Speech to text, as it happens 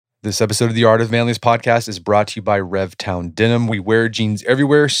This episode of the Art of Manliness podcast is brought to you by Revtown Denim. We wear jeans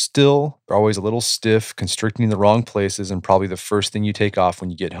everywhere still. They're always a little stiff, constricting in the wrong places, and probably the first thing you take off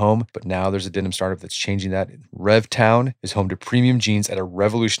when you get home. But now there's a denim startup that's changing that. Revtown is home to premium jeans at a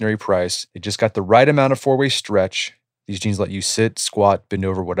revolutionary price. They just got the right amount of four-way stretch. These jeans let you sit, squat, bend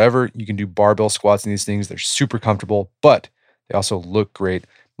over, whatever. You can do barbell squats in these things. They're super comfortable, but they also look great.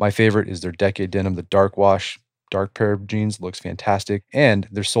 My favorite is their Decade Denim, the dark wash. Dark pair of jeans, looks fantastic. And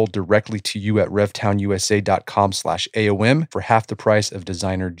they're sold directly to you at revtownusa.com/AOM for half the price of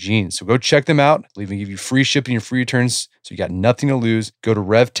designer jeans. So go check them out. They'll even give you free shipping and free returns. So you got nothing to lose. Go to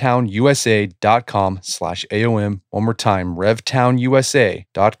revtownusa.com/AOM. One more time,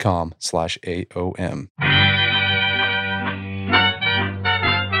 revtownusa.com/AOM.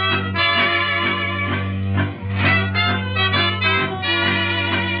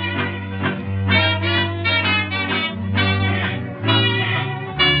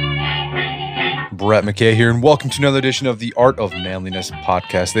 Brett McKay here, and welcome to another edition of the Art of Manliness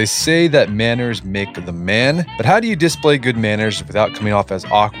podcast. They say that manners make the man, but how do you display good manners without coming off as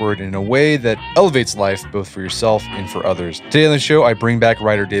awkward in a way that elevates life both for yourself and for others? Today on the show, I bring back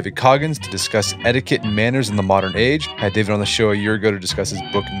writer David Coggins to discuss etiquette and manners in the modern age. I had David on the show a year ago to discuss his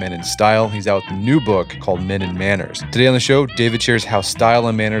book, Men in Style. He's out with a new book called Men and Manners. Today on the show, David shares how style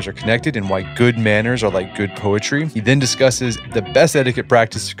and manners are connected and why good manners are like good poetry. He then discusses the best etiquette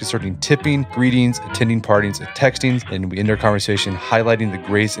practices concerning tipping, greetings, attending parties, and texting, and we end our conversation highlighting the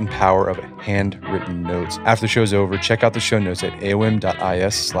grace and power of handwritten notes. After the show's over, check out the show notes at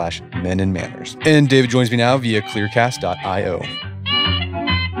aom.is/menandmanners. And David joins me now via clearcast.io.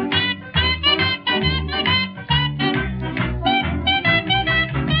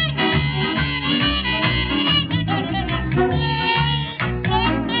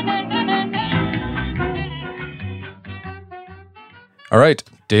 All right,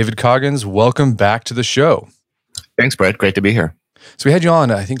 David Coggins, welcome back to the show. Thanks, Brett. Great to be here. So we had you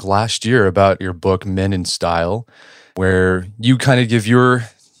on, I think, last year about your book, Men in Style, where you kind of give your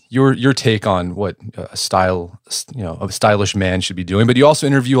take on what a stylish man should be doing. But you also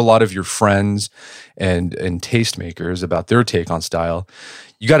interview a lot of your friends and tastemakers about their take on style.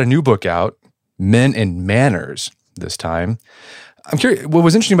 You got a new book out, Men and Manners, this time. I'm curious, what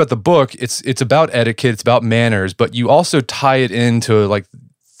was interesting about the book, it's about etiquette, it's about manners, but you also tie it into like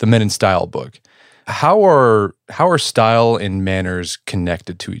the Men in Style book. How are style and manners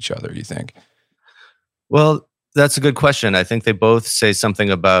connected to each other, you think? Well, that's a good question. I think they both say something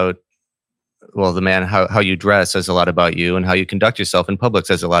about, well, the man, how you dress says a lot about you, and how you conduct yourself in public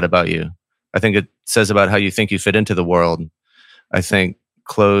says a lot about you. I think it says about how you think you fit into the world. I think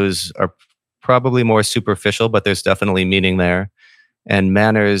clothes are probably more superficial, but there's definitely meaning there. And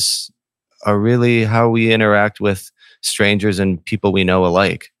manners are really how we interact with strangers and people we know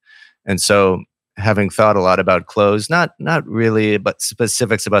alike. And so having thought a lot about clothes, not really about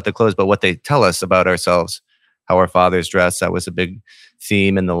specifics about the clothes, but what they tell us about ourselves, how our fathers dress. That was a big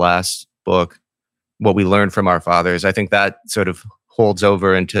theme in the last book, what we learned from our fathers. I think that sort of holds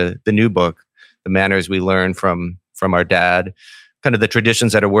over into the new book, the manners we learn from our dad, kind of the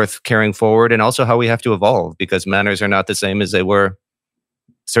traditions that are worth carrying forward, and also how we have to evolve, because manners are not the same as they were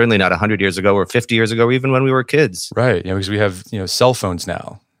certainly not 100 years ago or 50 years ago, or even when we were kids. Right. Because we have, cell phones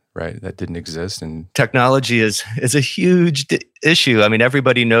now, right? That didn't exist. And technology is a huge issue. I mean,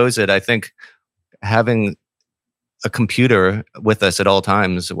 everybody knows it. I think having a computer with us at all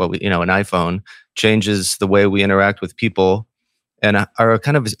times, an iPhone, changes the way we interact with people and our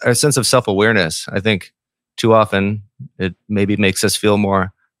sense of self-awareness. I think too often it maybe makes us feel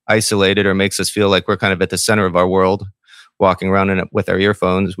more isolated, or makes us feel like we're kind of at the center of our world, walking around with our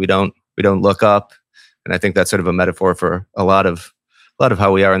earphones. We don't look up. And I think that's sort of a metaphor for a lot of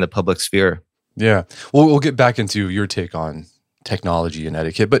how we are in the public sphere. Yeah. Well, we'll get back into your take on technology and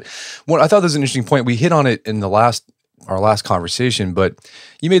etiquette. But what I thought was an interesting point, we hit on it in our last conversation, but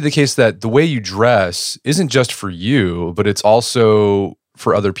you made the case that the way you dress isn't just for you, but it's also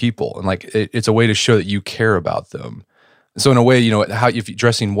for other people. And like, it's a way to show that you care about them. So in a way, how if you're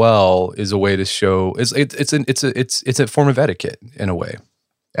dressing well is a way to show it's a form of etiquette in a way.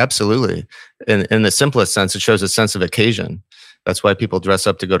 Absolutely. In the simplest sense, it shows a sense of occasion. That's why people dress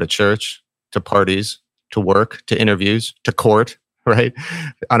up to go to church, to parties, to work, to interviews, to court, right?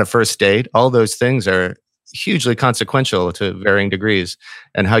 On a first date. All those things are hugely consequential to varying degrees.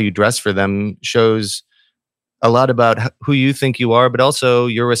 And how you dress for them shows a lot about who you think you are, but also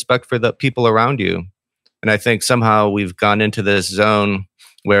your respect for the people around you. And I think somehow we've gone into this zone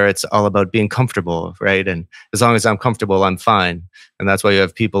where it's all about being comfortable, right? And as long as I'm comfortable, I'm fine. And that's why you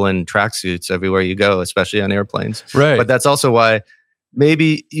have people in tracksuits everywhere you go, especially on airplanes. Right. But that's also why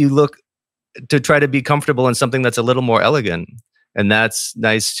maybe you look to try to be comfortable in something that's a little more elegant. And that's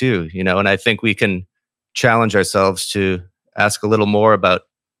nice too, and I think we can challenge ourselves to ask a little more about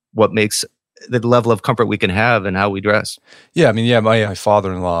what makes the level of comfort we can have and how we dress. Yeah, I mean, yeah, my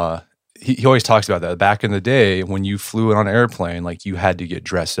father-in-law, he always talks about that. Back in the day, when you flew on an airplane, like you had to get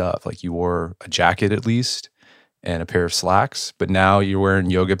dressed up. Like you wore a jacket at least and a pair of slacks. But now you're wearing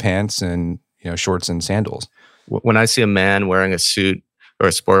yoga pants and shorts and sandals. When I see a man wearing a suit or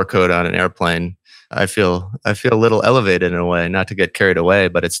a sport coat on an airplane, I feel a little elevated in a way. Not to get carried away,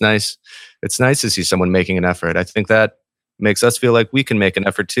 but it's nice. It's nice to see someone making an effort. I think that makes us feel like we can make an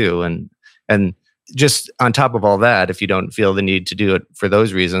effort too. And just on top of all that, if you don't feel the need to do it for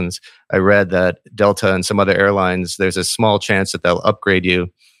those reasons, I read that Delta and some other airlines, there's a small chance that they'll upgrade you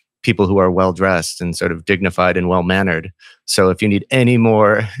people who are well dressed and sort of dignified and well mannered. So if you need any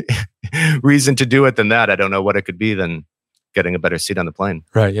more reason to do it than that, I don't know what it could be than getting a better seat on the plane.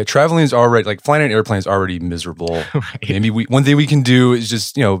 Right. Yeah. Traveling is already, like flying an airplane is already miserable. Right. Maybe one thing we can do is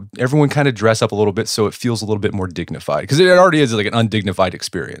just, everyone kind of dress up a little bit so it feels a little bit more dignified, because it already is like an undignified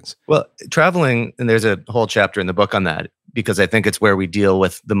experience. Well, traveling, and there's a whole chapter in the book on that, because I think it's where we deal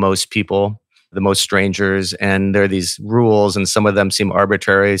with the most people, the most strangers, and there are these rules, and some of them seem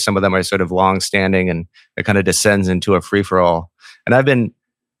arbitrary. Some of them are sort of long-standing, and it kind of descends into a free-for-all. And I've been,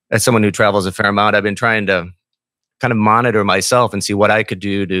 as someone who travels a fair amount, I've been trying to kind of monitor myself and see what I could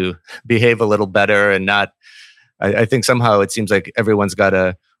do to behave a little better and not. I think somehow it seems like everyone's got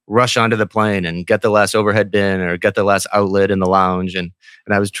to rush onto the plane and get the last overhead bin or get the last outlet in the lounge. And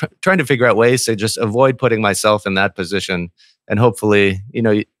I was trying to figure out ways to just avoid putting myself in that position. And hopefully,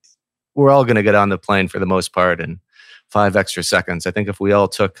 we're all going to get on the plane for the most part in 5 extra seconds. I think if we all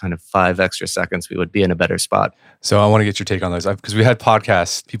took kind of 5 extra seconds, we would be in a better spot. So I want to get your take on those, because we had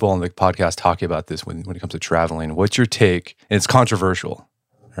people on the podcast talking about this when it comes to traveling. What's your take? And it's controversial.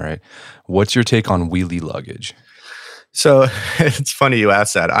 All right. What's your take on wheelie luggage? So it's funny you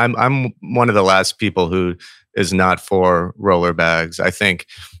asked that. I'm one of the last people who is not for roller bags. I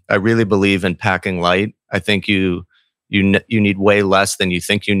really believe in packing light. I think you need way less than you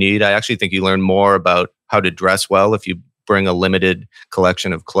think you need. I actually think you learn more about how to dress well if you bring a limited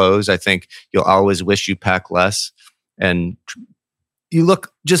collection of clothes. I think you'll always wish you pack less, and you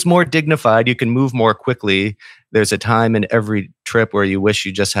look just more dignified. You can move more quickly. There's a time in every trip where you wish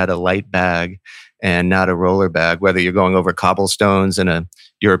you just had a light bag and not a roller bag, whether you're going over cobblestones in a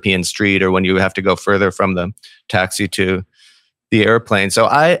European street or when you have to go further from the taxi to the airplane. So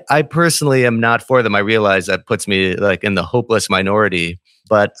I personally am not for them. I realize that puts me like in the hopeless minority,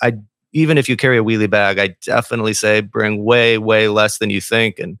 but even if you carry a wheelie bag, I definitely say bring way, way less than you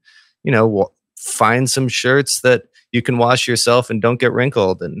think. And, find some shirts that you can wash yourself and don't get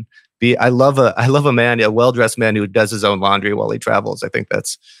wrinkled. And I love a man, a well-dressed man who does his own laundry while he travels. I think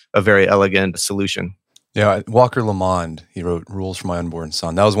that's a very elegant solution. Yeah, Walker Lamond, he wrote Rules for My Unborn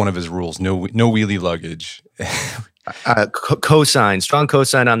Son. That was one of his rules, no wheelie luggage. Strong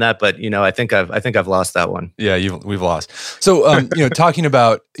cosign on that, but I think I've lost that one. Yeah, we've lost. So talking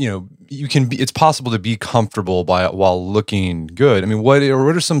about it's possible to be comfortable while looking good. I mean, what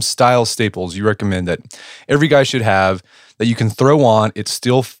are some style staples you recommend that every guy should have that you can throw on? It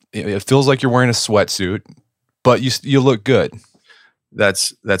feels like you're wearing a sweatsuit, but you look good.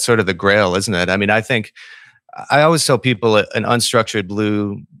 That's sort of the grail, isn't it? I mean, I always tell people an unstructured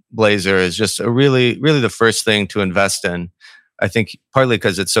blue blazer is just really the first thing to invest in. I think partly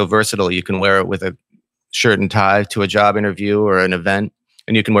because it's so versatile. You can wear it with a shirt and tie to a job interview or an event,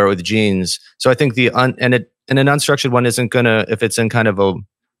 and you can wear it with jeans. So I think an unstructured one isn't gonna, if it's in kind of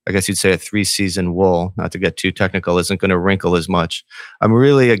I guess you'd say a 3-season wool, not to get too technical, isn't going to wrinkle as much. I'm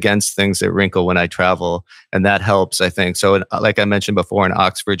really against things that wrinkle when I travel, and that helps, I think. So like I mentioned before, an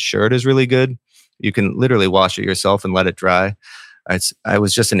Oxford shirt is really good. You can literally wash it yourself and let it dry. I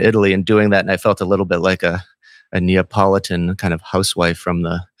was just in Italy and doing that, and I felt a little bit like a Neapolitan kind of housewife from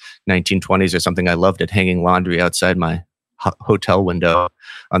the 1920s or something. I loved it, hanging laundry outside my hotel window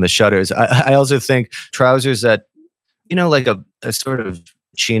on the shutters. I also think trousers that, like a sort of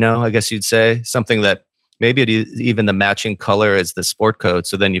chino, I guess you'd say, something that maybe even the matching color as the sport coat.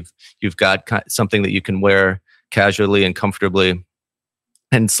 So then you've got something that you can wear casually and comfortably.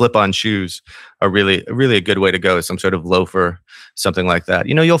 And slip-on shoes are really a good way to go. Some sort of loafer, something like that.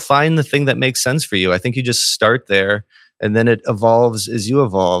 You'll find the thing that makes sense for you. I think you just start there, and then it evolves as you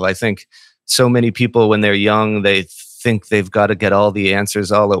evolve. I think so many people, when they're young, they think they've got to get all the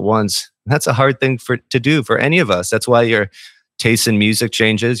answers all at once. That's a hard thing to do for any of us. That's why your taste in music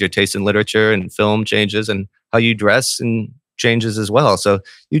changes, your taste in literature and film changes, and how you dress and changes as well. So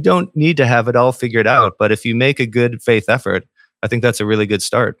you don't need to have it all figured out. But if you make a good faith effort, I think that's a really good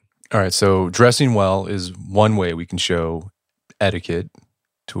start. All right, so dressing well is one way we can show etiquette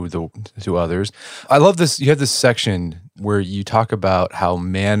to others. I love this. You have this section where you talk about how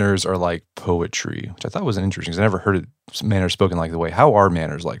manners are like poetry, which I thought was interesting because I never heard manners spoken like the way. How are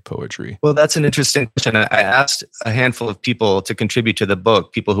manners like poetry? Well, that's an interesting question. I asked a handful of people to contribute to the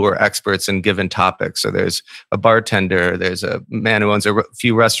book, people who are experts in given topics. So there's a bartender, there's a man who owns a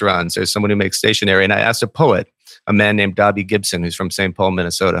few restaurants, there's someone who makes stationery. And I asked a poet, a man named Dobby Gibson, who's from St. Paul,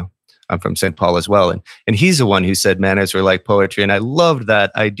 Minnesota. I'm from St. Paul as well. And he's the one who said manners were like poetry. And I loved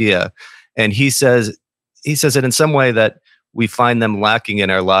that idea. And he says it in some way that we find them lacking in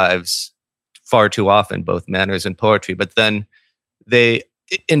our lives far too often, both manners and poetry. But then they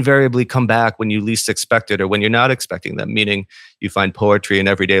invariably come back when you least expect it or when you're not expecting them, meaning you find poetry in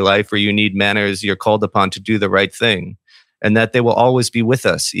everyday life where you need manners, you're called upon to do the right thing, and that they will always be with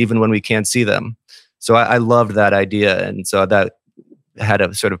us, even when we can't see them. So I loved that idea. And so that had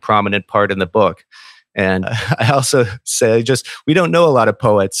a sort of prominent part in the book. And I also say we don't know a lot of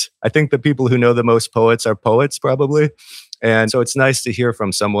poets. I think the people who know the most poets are poets probably. And so it's nice to hear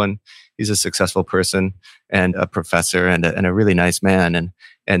from someone. He's a successful person and a professor and a really nice man.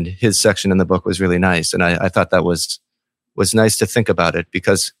 And his section in the book was really nice. And I thought that was nice to think about it,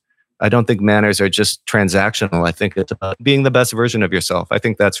 because I don't think manners are just transactional. I think it's about being the best version of yourself. I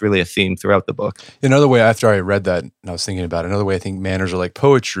think that's really a theme throughout the book. Another way, after I read that and I was thinking about it, another way I think manners are like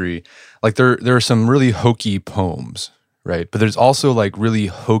poetry, like there are some really hokey poems, right? But there's also like really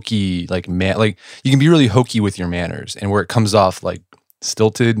hokey, like you can be really hokey with your manners, and where it comes off like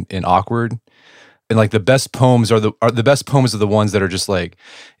stilted and awkward. And like the best poems are the best poems are the ones that are just like,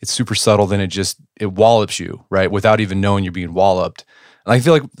 it's super subtle, then it wallops you, right? Without even knowing you're being walloped. And I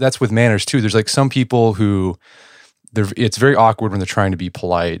feel like that's with manners too. There's like some people who it's very awkward when they're trying to be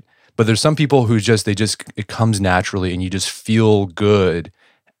polite, but there's some people who it comes naturally and you just feel good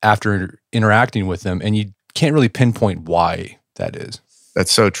after interacting with them, and you can't really pinpoint why that is.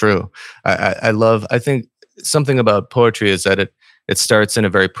 That's so true. I think something about poetry is that it starts in a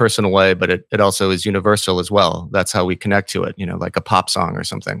very personal way, but it also is universal as well. That's how we connect to it, like a pop song or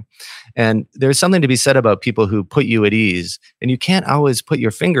something. And there's something to be said about people who put you at ease, and you can't always put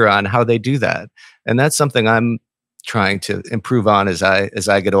your finger on how they do that. And that's something I'm trying to improve on as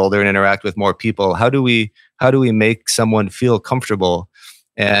I get older and interact with more people. How do we make someone feel comfortable?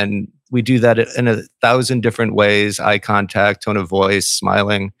 And we do that in 1,000 different ways: eye contact, tone of voice,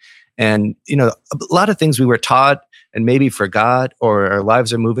 smiling. And, a lot of things we were taught and maybe forgot, or our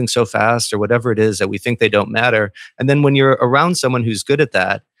lives are moving so fast, or whatever it is that we think they don't matter. And then when you're around someone who's good at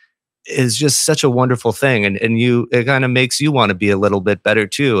that, is just such a wonderful thing. And it kind of makes you want to be a little bit better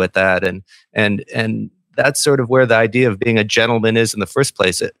too at that. And that's sort of where the idea of being a gentleman is in the first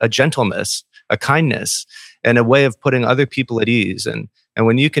place: a gentleness, a kindness, and a way of putting other people at ease. And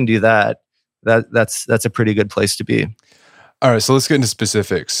when you can do that, that's a pretty good place to be. All right, so let's get into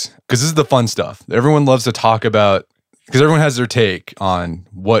specifics, because this is the fun stuff. Everyone loves to talk about, because everyone has their take on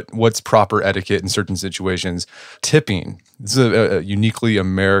what's proper etiquette in certain situations. Tipping, this is a uniquely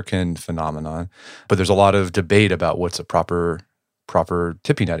American phenomenon, but there's a lot of debate about what's a proper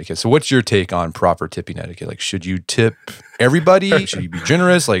tipping etiquette. So what's your take on proper tipping etiquette? Like, should you tip everybody? Should you be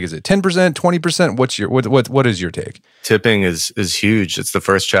generous? Like, is it 10%, 20%? What is your take? Tipping is huge. It's the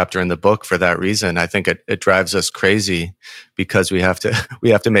first chapter in the book for that reason. I think it drives us crazy because we have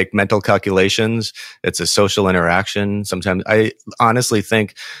to make mental calculations. It's a social interaction. Sometimes I honestly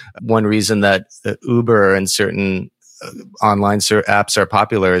think one reason that Uber and certain online apps are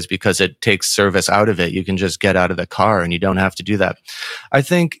popular is because it takes service out of it. You can just get out of the car and you don't have to do that. I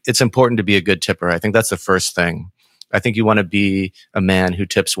think it's important to be a good tipper. I think that's the first thing. I think you want to be a man who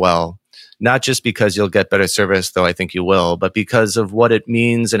tips well, not just because you'll get better service, though I think you will, but because of what it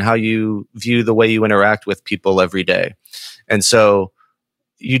means and how you view the way you interact with people every day. And so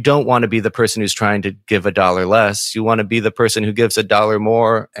you don't want to be the person who's trying to give $1 less. You want to be the person who gives $1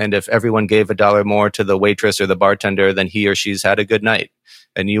 more. And if everyone gave $1 more to the waitress or the bartender, then he or she's had a good night.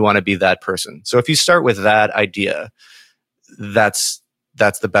 And you want to be that person. So if you start with that idea, that's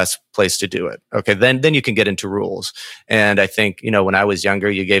the best place to do it. Okay, then you can get into rules. And I think, when I was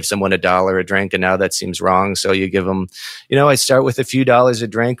younger, you gave someone $1 a drink, and now that seems wrong. So you give them, I start with a few dollars a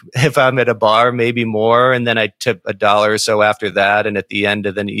drink. If I'm at a bar, maybe more, and then I tip $1 or so after that. And at the end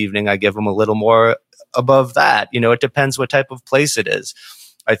of the evening, I give them a little more above that. It depends what type of place it is.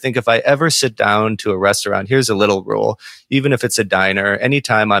 I think if I ever sit down to a restaurant, here's a little rule: even if it's a diner,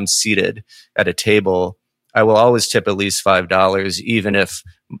 anytime I'm seated at a table, I will always tip at least $5, even if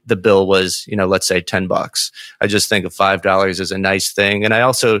the bill was, let's say $10. I just think of $5 is a nice thing. And I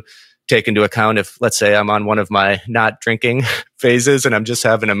also take into account if, let's say, I'm on one of my not drinking phases and I'm just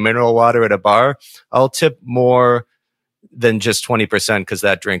having a mineral water at a bar, I'll tip more than just 20% because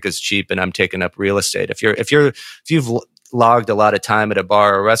that drink is cheap and I'm taking up real estate. If you've logged a lot of time at a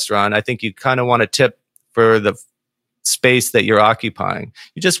bar or restaurant, I think you kind of want to tip for the space that you're occupying.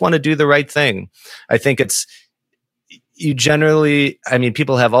 You just want to do the right thing. I think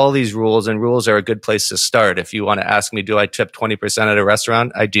people have all these rules, and rules are a good place to start. If you want to ask me, do I tip 20% at a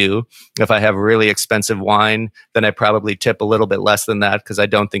restaurant? I do. If I have really expensive wine, then I probably tip a little bit less than that because I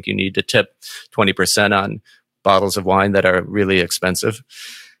don't think you need to tip 20% on bottles of wine that are really expensive.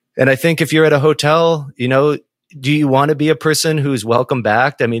 And I think if you're at a hotel, do you want to be a person who's welcome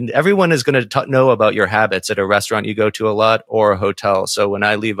back? I mean, everyone is going to know about your habits at a restaurant you go to a lot or a hotel. So when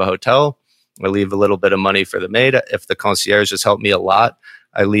I leave a hotel, I leave a little bit of money for the maid. If the concierge has helped me a lot,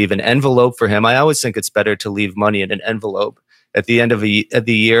 I leave an envelope for him. I always think it's better to leave money in an envelope. At the end of the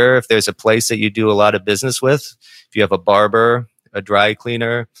year, if there's a place that you do a lot of business with, if you have a barber, a dry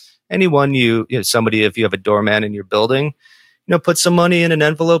cleaner, anyone somebody, if you have a doorman in your building, put some money in an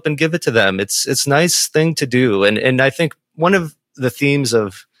envelope and give it to them. It's a nice thing to do. And I think one of the themes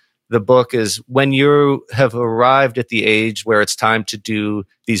of the book is when you have arrived at the age where it's time to do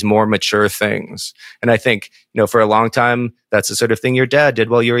these more mature things. And I think, for a long time, that's the sort of thing your dad did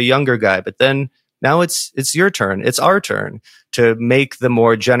while you're a younger guy. But then now it's your turn. It's our turn to make the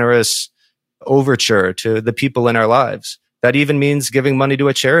more generous overture to the people in our lives. That even means giving money to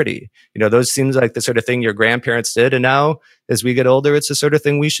a charity. Those seems like the sort of thing your grandparents did. And now, as we get older, it's the sort of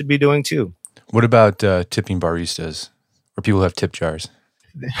thing we should be doing too. What about tipping baristas or people who have tip jars?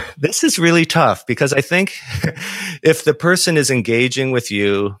 This is really tough because I think if the person is engaging with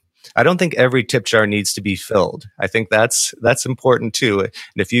you, I don't think every tip jar needs to be filled. I think that's important too. And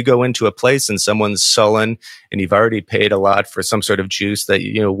if you go into a place and someone's sullen and you've already paid a lot for some sort of juice that,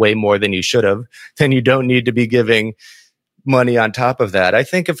 way more than you should have, then you don't need to be giving money on top of that. I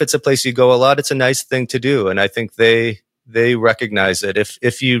think if it's a place you go a lot, it's a nice thing to do. And I think they recognize it.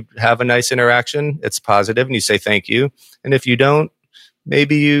 If you have a nice interaction, it's positive and you say thank you. And if you don't,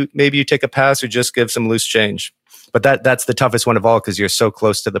 maybe you take a pass or just give some loose change. But that's the toughest one of all because you're so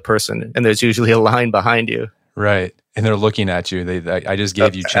close to the person and there's usually a line behind you. Right. And they're looking at you. I just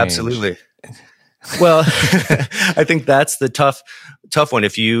gave you change. Absolutely. Well, I think that's the tough one.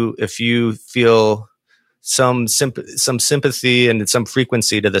 If you feel some sympathy and some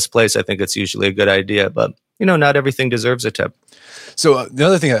frequency to this place, I think it's usually a good idea. But, not everything deserves a tip. So the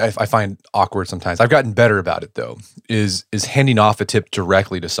other thing I find awkward sometimes, I've gotten better about it though, is handing off a tip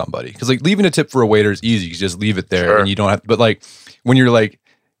directly to somebody. Because leaving a tip for a waiter is easy. You just leave it there. Sure. And you don't have. But when you're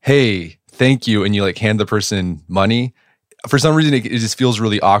hey, thank you, and you hand the person money, for some reason it just feels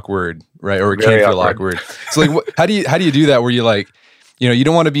really awkward, right? Or it can feel awkward. So how do you do that? Where you you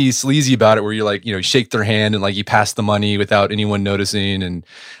don't want to be sleazy about it where you shake their hand and you pass the money without anyone noticing. And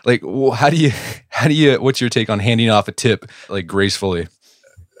how do you, what's your take on handing off a tip gracefully?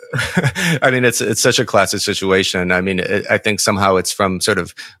 I mean, it's such a classic situation. I mean, I think somehow it's from sort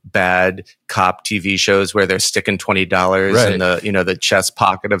of bad cop TV shows where they're sticking $20 in the chest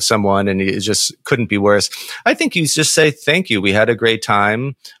pocket of someone, and it just couldn't be worse. I think you just say thank you. We had a great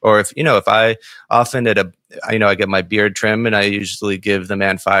time. Or if I often I get my beard trimmed and I usually give the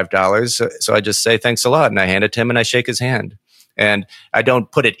man $5. So I just say thanks a lot and I hand it to him and I shake his hand. And I don't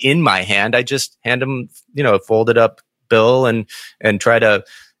put it in my hand. I just hand him, a folded up bill and try to.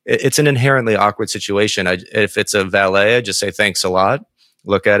 It's an inherently awkward situation. If it's a valet, I just say thanks a lot,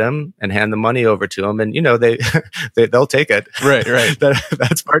 look at him, and hand the money over to him, and they'll take it. Right.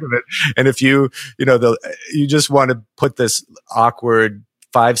 That's part of it. And if you just want to put this awkward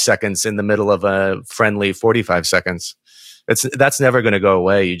 5 seconds in the middle of a friendly 45 seconds, that's never going to go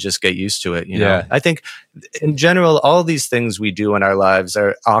away. You just get used to it. Yeah. I think in general, all these things we do in our lives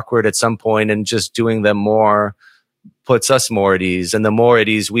are awkward at some point, and just doing them more puts us more at ease. And the more at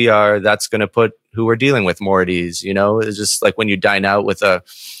ease we are, that's going to put who we're dealing with more at ease. It's just like when you dine out at a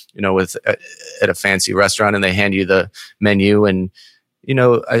fancy restaurant and they hand you the menu, and,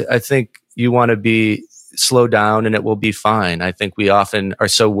 I think you want to be slow down and it will be fine. I think we often are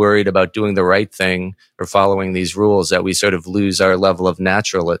so worried about doing the right thing or following these rules that we sort of lose our level of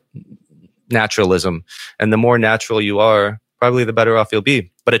naturalism. And the more natural you are, probably the better off you'll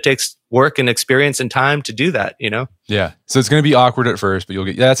be. But it takes work and experience and time to do that, Yeah. So it's going to be awkward at first, but you'll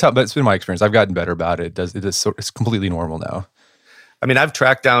get, that's been my experience. It's better about it. It's completely normal now. I mean, I've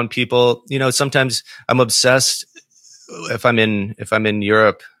tracked down people, sometimes I'm obsessed if I'm in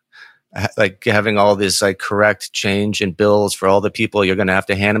Europe, having all this correct change and bills for all the people you're going to have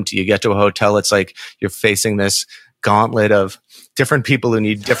to hand them to. You get to a hotel, it's like you're facing this gauntlet of different people who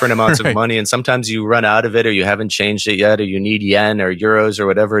need different amounts of money. And sometimes you run out of it, or you haven't changed it yet, or you need yen or euros or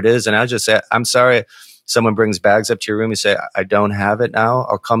whatever it is. And I'll just say, I'm sorry. Someone brings bags up to your room, you say, I don't have it now.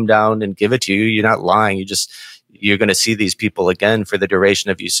 I'll come down and give it to you. You're not lying. You're going to see these people again for the duration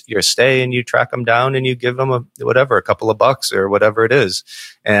of your stay, and you track them down and you give them a couple of bucks or whatever it is.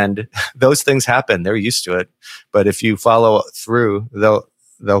 And those things happen. They're used to it. But if you follow through,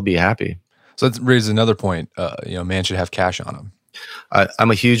 they'll be happy. So that raises another point. Man should have cash on him.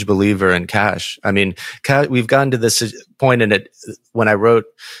 I'm a huge believer in cash. I mean, we've gotten to this point in it. When I wrote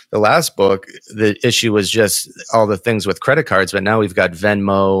the last book, the issue was just all the things with credit cards, but now we've got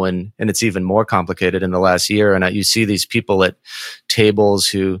Venmo, and it's even more complicated in the last year. And you see these people at tables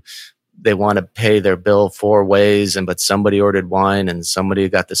who they want to pay their bill 4 ways, but somebody ordered wine and somebody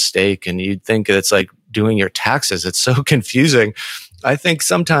got the steak, and you'd think it's like doing your taxes. It's so confusing. I think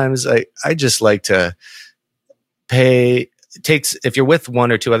sometimes I just like to pay. If you're with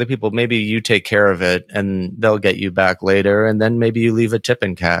 1 or 2 other people, maybe you take care of it and they'll get you back later. And then maybe you leave a tip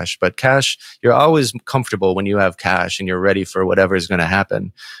in cash. But cash, you're always comfortable when you have cash and you're ready for whatever is going to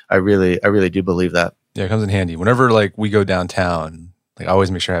happen. I really do believe that. Yeah, it comes in handy. Whenever we go downtown, I always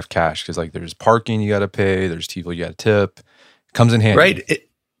make sure I have cash, because there's parking you got to pay, there's people you got to tip. It comes in handy. Right.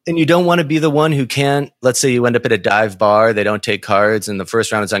 And you don't want to be the one who can't. Let's say you end up at a dive bar, they don't take cards, and the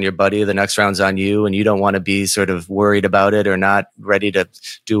first round is on your buddy, the next round's on you, and you don't want to be sort of worried about it or not ready to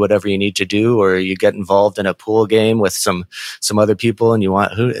do whatever you need to do, or you get involved in a pool game with some other people, and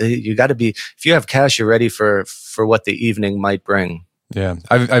you got to be. If you have cash, you're ready for what the evening might bring. Yeah,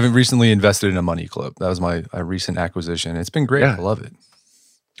 I've recently invested in a money club. That was my recent acquisition. It's been great. Yeah. I love it.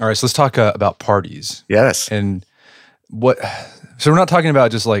 All right, so let's talk about parties. Yes, and so we're not talking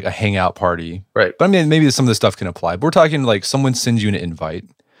about just a hangout party. Right. But I mean, maybe some of this stuff can apply. But we're talking someone sends you an invite.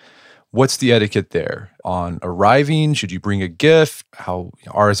 What's the etiquette there? On arriving, should you bring a gift? How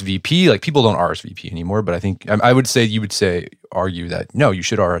RSVP? People don't RSVP anymore, but I think I would say you would argue that no, you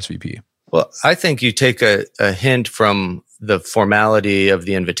should RSVP. Well, I think you take a hint from the formality of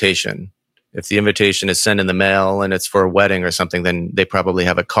the invitation. If the invitation is sent in the mail and it's for a wedding or something, then they probably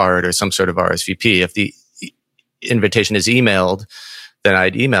have a card or some sort of RSVP. If the invitation is emailed, then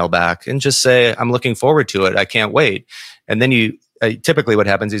I'd email back and just say, I'm looking forward to it. I can't wait. And then typically what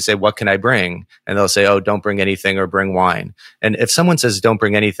happens, you say, what can I bring? And they'll say, oh, don't bring anything or bring wine. And if someone says, don't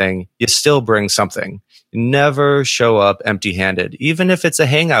bring anything, you still bring something. Never show up empty-handed, even if it's a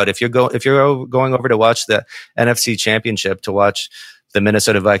hangout. If you're going over to watch the NFC Championship, to watch the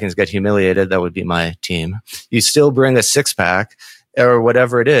Minnesota Vikings get humiliated, that would be my team. You still bring a 6-pack or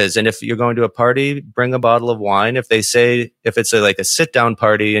whatever it is. And if you're going to a party, bring a bottle of wine. If it's a sit-down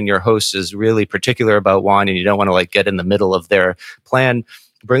party and your host is really particular about wine and you don't want to get in the middle of their plan,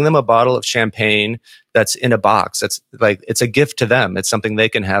 bring them a bottle of champagne that's in a box. That's it's a gift to them. It's something they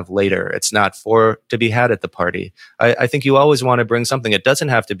can have later. It's not to be had at the party. I think you always want to bring something. It doesn't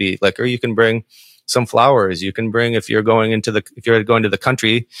have to be liquor. You can bring some flowers. You can bring, if you're going to the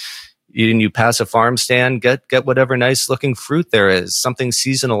country, you pass a farm stand, get whatever nice looking fruit there is, something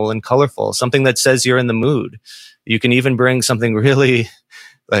seasonal and colorful, something that says you're in the mood. You can even bring something really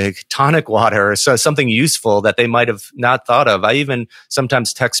tonic water or something useful that they might have not thought of. I even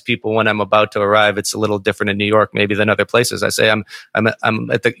sometimes text people when I'm about to arrive. It's a little different in New York maybe than other places. I say, I'm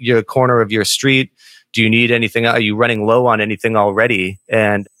at your corner of your street. Do you need anything? Are you running low on anything already?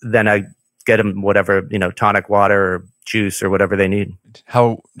 And then I get them whatever, tonic water or juice or whatever they need.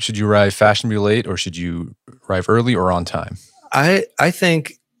 How should you arrive? Fashionably late, or should you arrive early or on time? I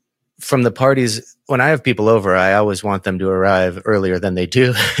think from the parties, when I have people over, I always want them to arrive earlier than they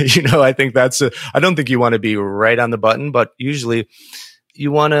do. I think I don't think you want to be right on the button, but usually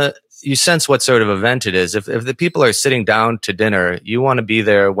you sense what sort of event it is. If the people are sitting down to dinner, you want to be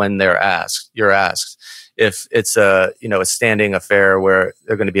there when you're asked. If it's a standing affair where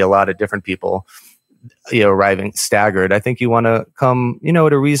there are going to be a lot of different people, arriving staggered, I think you want to come,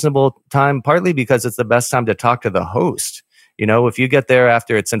 at a reasonable time, partly because it's the best time to talk to the host. If you get there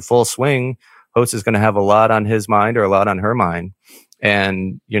after it's in full swing, host is going to have a lot on his mind or a lot on her mind,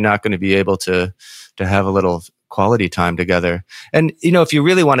 and you're not going to be able to have a little quality time together. And, if you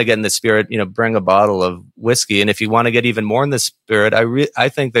really want to get in the spirit, bring a bottle of whiskey. And if you want to get even more in the spirit, I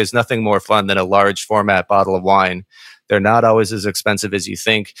think there's nothing more fun than a large format bottle of wine. They're not always as expensive as you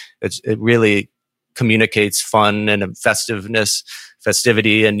think. It really communicates fun and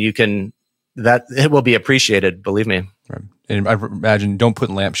festivity, and it will be appreciated, believe me. Right. And I imagine, don't put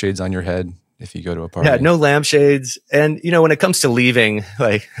lampshades on your head. if you go to a party. Yeah, no lampshades. And when it comes to leaving,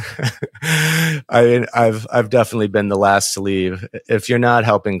 like I've definitely been the last to leave. If you're not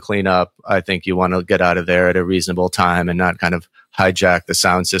helping clean up, I think you want to get out of there at a reasonable time and not kind of hijack the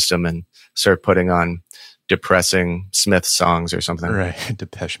sound system and start putting on depressing Smith songs or something. Right.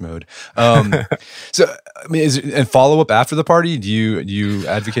 Depeche Mode. So, I mean, and follow up after the party? Do you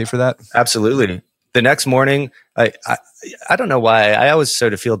advocate for that? Absolutely. The next morning, I don't know why I always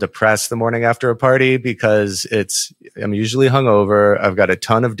sort of feel depressed the morning after a party because I'm usually hungover. I've got a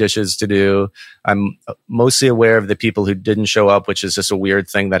ton of dishes to do. I'm mostly aware of the people who didn't show up, which is just a weird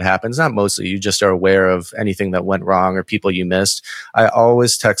thing that happens. Not mostly, you just are aware of anything that went wrong or people you missed. I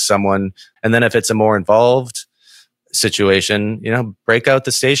always text someone, and then if it's a more involved situation, break out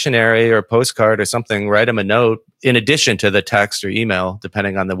the stationery or postcard or something, write them a note in addition to the text or email,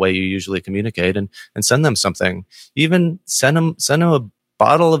 depending on the way you usually communicate, and send them something. Even send them a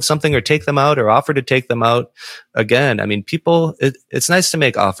bottle of something or take them out or offer to take them out. Again, I mean, people, it's nice to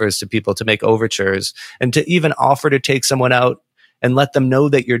make offers to people, to make overtures, and to even offer to take someone out and let them know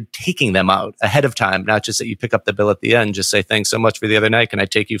that you're taking them out ahead of time, not just that you pick up the bill at the end. Just say, thanks so much for the other night. Can I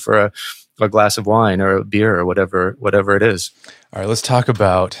take you for a glass of wine or a beer or whatever it is? All right, let's talk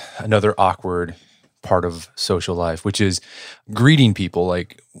about another awkward part of social life, which is greeting people.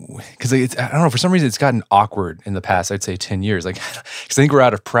 Like, because I don't know, for some reason it's gotten awkward in the past, I'd say 10 years. Like, because I think we're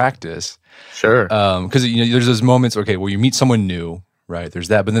out of practice. Sure. Because there's those moments, okay, where you meet someone new, right? There's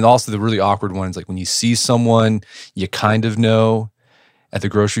that, but then also the really awkward ones, like when you see someone you kind of know at the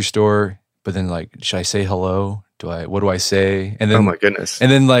grocery store, but then like, should I say hello? What do I say? And then, oh my goodness. And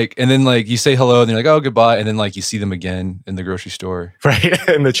then you say hello and they're like, oh, goodbye. And then like you see them again in the grocery store. Right.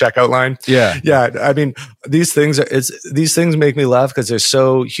 In the checkout line. Yeah. Yeah. I mean, these things make me laugh because they're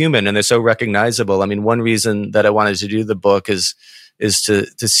so human and they're so recognizable. I mean, one reason that I wanted to do the book is to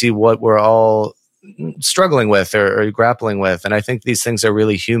see what we're all struggling with or grappling with. And I think these things are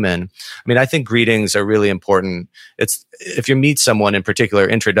really human. I mean, I think greetings are really important. If you meet someone, in particular,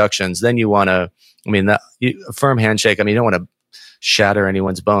 introductions, then you want to, a firm handshake. I mean, you don't want to shatter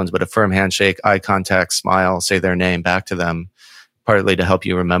anyone's bones, but a firm handshake, eye contact, smile, say their name back to them, partly to help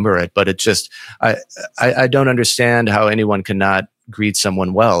you remember it. But it just, I don't understand how anyone cannot greet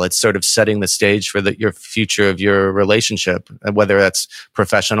someone well. It's sort of setting the stage for your future of your relationship, whether that's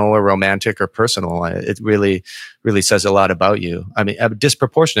professional or romantic or personal. It really, really says a lot about you. I mean, a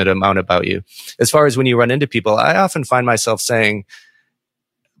disproportionate amount about you. As far as when you run into people, I often find myself saying,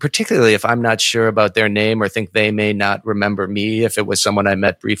 particularly if I'm not sure about their name or think they may not remember me, if it was someone I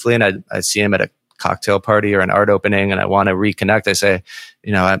met briefly and I see him at a cocktail party or an art opening and I want to reconnect, I say,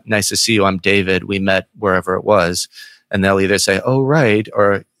 nice to see you. I'm David. We met wherever it was. And they'll either say, oh, right.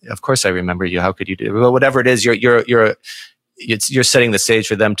 Or of course I remember you. How could you do it? Well, whatever it is, you're setting the stage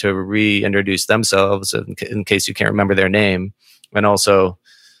for them to reintroduce themselves in case you can't remember their name. And also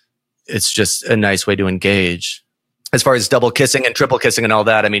it's just a nice way to engage. As far as double kissing and triple kissing and all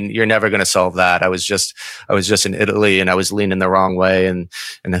that, I mean, you're never going to solve that. I was just in Italy and I was leaning the wrong way, and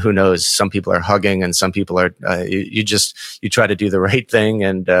who knows? Some people are hugging and some people are. You try to do the right thing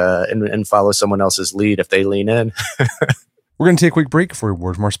and follow someone else's lead if they lean in. We're going to take a quick break before we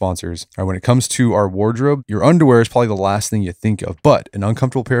word from our sponsors. All right, when it comes to our wardrobe, your underwear is probably the last thing you think of, but an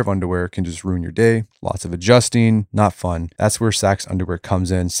uncomfortable pair of underwear can just ruin your day. Lots of adjusting, not fun. That's where Saxx underwear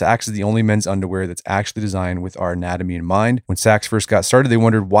comes in. Saxx is the only men's underwear that's actually designed with our anatomy in mind. When Saxx first got started, they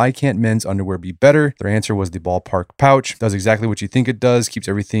wondered, why can't men's underwear be better? Their answer was the ballpark pouch. Does exactly what you think it does, keeps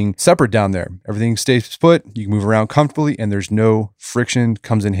everything separate down there. Everything stays put, you can move around comfortably, and there's no friction.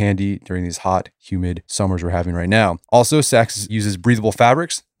 Comes in handy during these hot, humid summers we're having right now. Also, Saxx uses breathable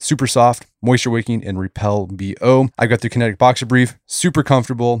fabrics, super soft, moisture wicking, and repel BO. I've got the Kinetic Boxer Brief, super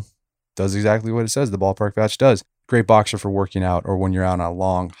comfortable, does exactly what it says the ballpark patch does. Great boxer for working out or when you're out on a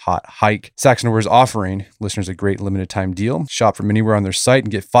long, hot hike. Saxx Underwear is offering listeners a great limited time deal. Shop from anywhere on their site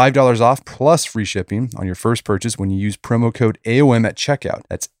and get $5 off plus free shipping on your first purchase when you use promo code AOM at checkout.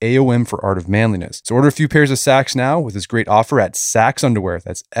 That's AOM for Art of Manliness. So order a few pairs of Saxx now with this great offer at Saxx Underwear.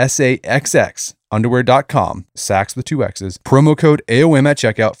 That's SAXX. Underwear.com, Saxx with 2 X's, promo code AOM at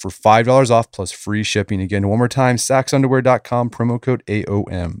checkout for $5 off plus free shipping. Again, one more time, SaxxUnderwear.com, promo code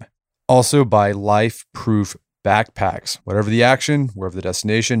AOM. Also by Life Proof Backpacks. Whatever the action, wherever the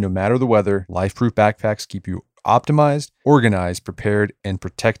destination, no matter the weather, Life Proof Backpacks keep you optimized organized, prepared, and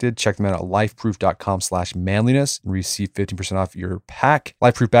protected. Check them out at lifeproof.com/manliness and receive 15% off your pack.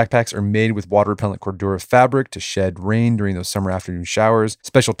 Lifeproof backpacks are made with water-repellent Cordura fabric to shed rain during those summer afternoon showers.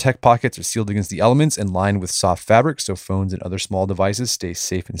 Special tech pockets are sealed against the elements and lined with soft fabric so phones and other small devices stay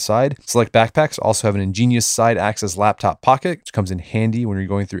safe inside. Select backpacks also have an ingenious side access laptop pocket, which comes in handy when you're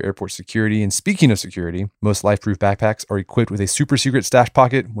going through airport security. And speaking of security, most Lifeproof backpacks are equipped with a super secret stash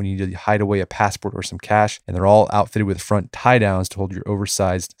pocket when you need to hide away a passport or some cash, and they're all outfitted with front tie downs to hold your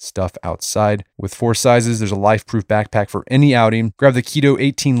oversized stuff outside. With 4 sizes, there's a Lifeproof backpack for any outing. Grab the Keto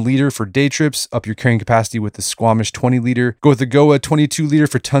 18 liter for day trips, up your carrying capacity with the Squamish 20 liter. Go with the Goa 22 liter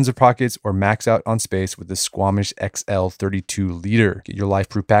for tons of pockets, or max out on space with the Squamish XL 32 liter. Get your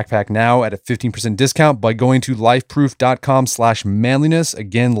Lifeproof backpack now at a 15% discount by going to lifeproof.com/manliness.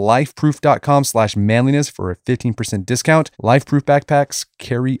 Again, lifeproof.com/manliness for a 15% discount. Lifeproof backpacks,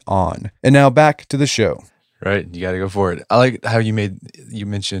 carry on. And now back to the show. Right, you got to go for it. I like how you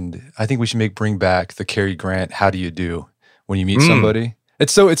mentioned. I think we should bring back the Cary Grant. How do you do when you meet somebody?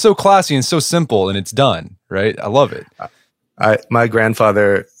 It's so classy and so simple, and it's done. Right, I love it. My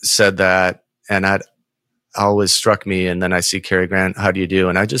grandfather said that, and that always struck me. And then I see Cary Grant. How do you do?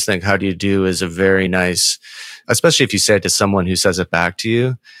 And I just think how do you do is a very nice, especially if you say it to someone who says it back to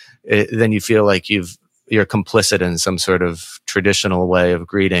you. Then you feel like you're complicit in some sort of traditional way of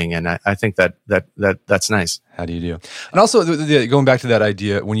greeting, and I think that's nice. How do you do? And also, going back to that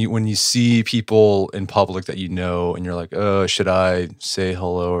idea, when you see people in public that you know, and you're like, oh, should I say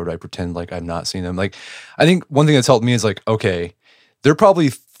hello or do I pretend like I'm not seeing them? Like, I think one thing that's helped me is like, okay, they're probably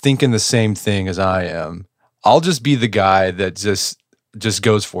thinking the same thing as I am. I'll just be the guy that just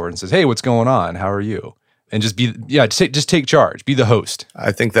goes for it and says, hey, what's going on? How are you? And just take charge. Be the host.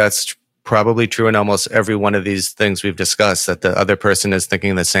 I think that's probably true in almost every one of these things we've discussed, that the other person is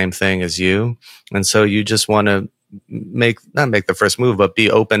thinking the same thing as you. And so you just want to not make the first move, but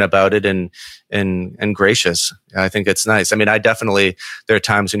be open about it and gracious. I think it's nice. I mean, there are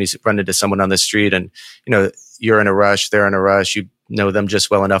times when you run into someone on the street and, you're in a rush, they're in a rush, you know them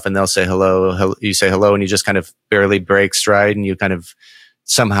just well enough and they'll say hello, you say hello, and you just kind of barely break stride, and you kind of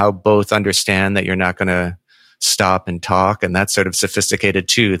somehow both understand that you're not going to stop and talk, and that's sort of sophisticated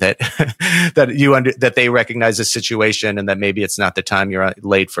too. That that they recognize the situation, and that maybe it's not the time you're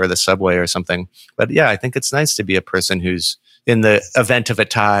late for the subway or something. But yeah, I think it's nice to be a person who's, in the event of a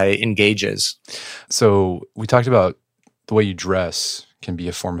tie, engages. So we talked about the way you dress can be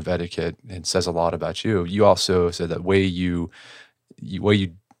a form of etiquette and says a lot about you. You also said that way you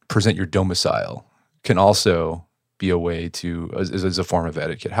present your domicile can also be a way as a form of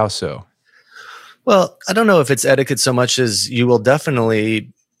etiquette. How so? Well, I don't know if it's etiquette so much as you will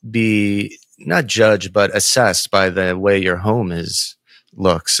definitely be not judged, but assessed by the way your home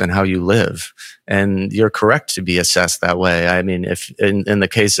looks and how you live. And you're correct to be assessed that way. I mean, if in the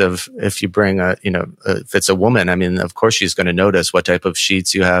case of, if you bring if it's a woman, I mean, of course she's going to notice what type of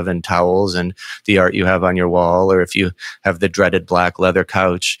sheets you have and towels and the art you have on your wall, or if you have the dreaded black leather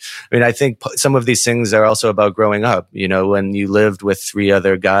couch. I mean, I think some of these things are also about growing up. When you lived with 3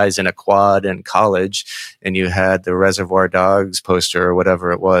 other guys in a quad in college and you had the Reservoir Dogs poster or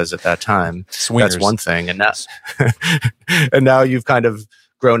whatever it was at that time, Swingers. That's one thing. And now you've kind of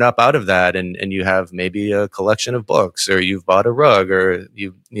grown up out of that, and you have maybe a collection of books, or you've bought a rug, or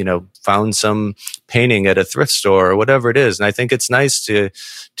you found some painting at a thrift store, or whatever it is. And I think it's nice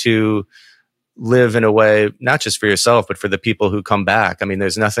to live in a way, not just for yourself, but for the people who come back. I mean,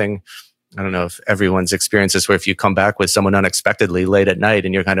 there's nothing, I don't know if everyone's experienced this, where if you come back with someone unexpectedly late at night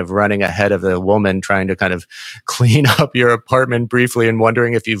and you're kind of running ahead of the woman trying to kind of clean up your apartment briefly and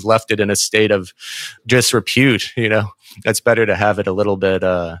wondering if you've left it in a state of disrepute, it's better to have it a little bit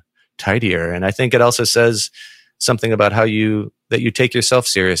tidier. And I think it also says something about that you take yourself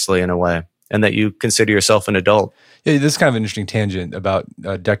seriously in a way, and that you consider yourself an adult. Yeah, this is kind of an interesting tangent about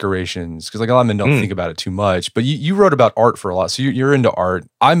decorations, because like a lot of men don't think about it too much. But you wrote about art for a lot, so you're into art.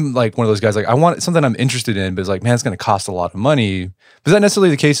 I'm like one of those guys, like I want something I'm interested in, but it's like, man, it's going to cost a lot of money. But is that necessarily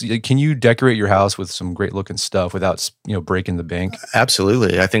the case? Can you decorate your house with some great looking stuff without breaking the bank?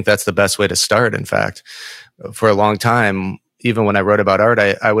 Absolutely. I think that's the best way to start. In fact, for a long time, even when I wrote about art,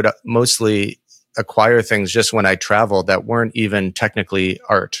 I would mostly acquire things just when I traveled that weren't even technically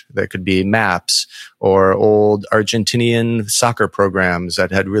art. That could be maps or old Argentinian soccer programs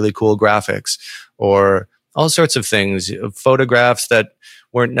that had really cool graphics, or all sorts of things, photographs that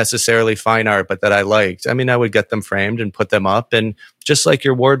weren't necessarily fine art, but that I liked. I mean, I would get them framed and put them up. And just like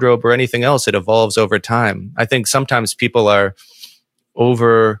your wardrobe or anything else, it evolves over time. I think sometimes people are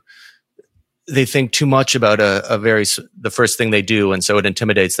they think too much about the first thing they do, and so it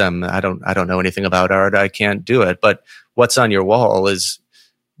intimidates them. I don't know anything about art. I can't do it. But what's on your wall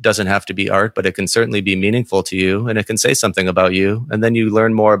doesn't have to be art, but it can certainly be meaningful to you, and it can say something about you. And then you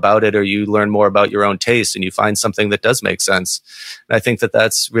learn more about it, or you learn more about your own taste, and you find something that does make sense. And I think that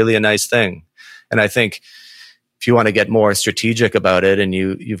that's really a nice thing. And I think if you want to get more strategic about it, and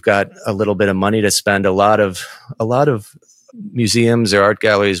you've got a little bit of money to spend, a lot of museums or art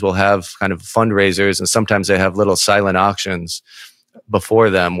galleries will have kind of fundraisers, and sometimes they have little silent auctions before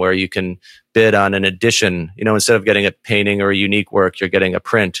them where you can bid on an edition. Instead of getting a painting or a unique work, you're getting a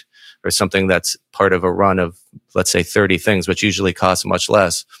print or something that's part of a run of, let's say, 30 things, which usually costs much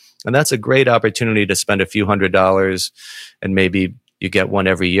less. And that's a great opportunity to spend a few $100s, and maybe you get one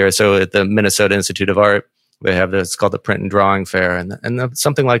every year. So at the Minnesota Institute of Art, they have this, it's called the Print and Drawing Fair. And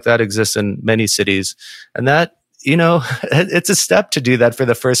something like that exists in many cities. And that, it's a step to do that for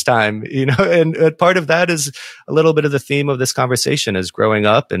the first time, and part of that is a little bit of the theme of this conversation is growing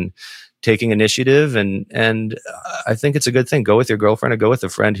up and taking initiative. And I think it's a good thing. Go with your girlfriend or go with a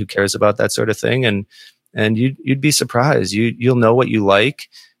friend who cares about that sort of thing. And you'd be surprised. You'll know what you like.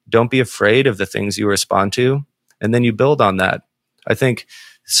 Don't be afraid of the things you respond to. And then you build on that. I think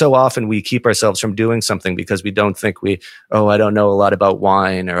so often we keep ourselves from doing something because we don't think I don't know a lot about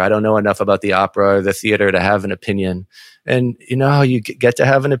wine, or I don't know enough about the opera or the theater to have an opinion. And how you get to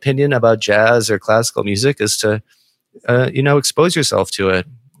have an opinion about jazz or classical music is to, expose yourself to it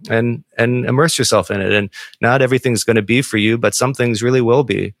and immerse yourself in it. And not everything's going to be for you, but some things really will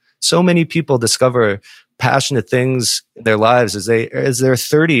be. So many people discover passionate things in their lives as they're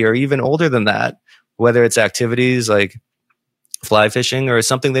 30 or even older than that, whether it's activities like fly fishing or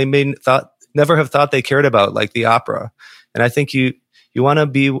something they never have thought they cared about, like the opera. And I think you want to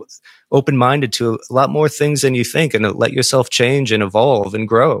be open-minded to a lot more things than you think, and let yourself change and evolve and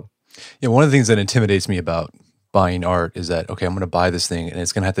grow. Yeah, one of the things that intimidates me about buying art is that, okay, I'm going to buy this thing and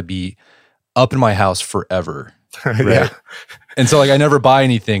it's going to have to be up in my house forever. Right. Yeah. And so I never buy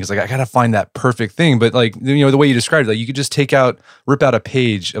anything. It's I got to find that perfect thing. But the way you described it, you could just rip out a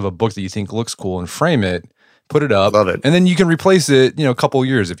page of a book that you think looks cool and frame it, put it up. Love it. And then you can replace it, a couple of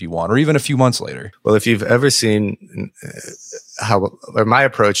years if you want, or even a few months later. Well, if you've ever seen my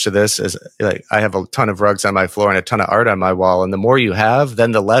approach to this is I have a ton of rugs on my floor and a ton of art on my wall. And the more you have,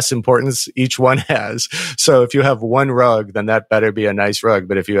 then the less importance each one has. So if you have one rug, then that better be a nice rug.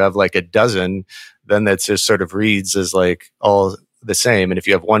 But if you have a dozen, then that just sort of reads as all the same. And if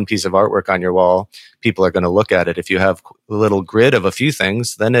you have one piece of artwork on your wall, people are going to look at it. If you have a little grid of a few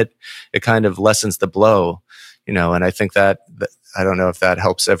things, then it kind of lessens the blow. And I think that I don't know if that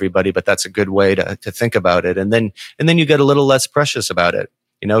helps everybody, but that's a good way to think about it. And then you get a little less precious about it,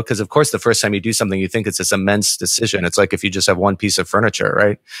 because of course the first time you do something, you think it's this immense decision. It's like if you just have one piece of furniture,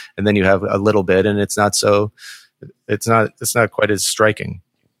 right? And then you have a little bit, and it's not quite as striking.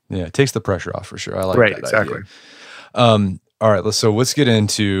 Yeah, it takes the pressure off for sure. I like right, that exactly. Idea. All right, so let's get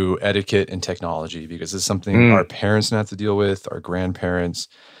into etiquette and technology, because it's something our parents have to deal with, our grandparents.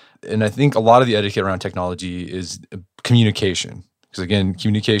 And I think a lot of the etiquette around technology is communication. Because again,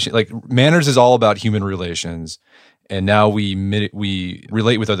 communication, manners is all about human relations. And now we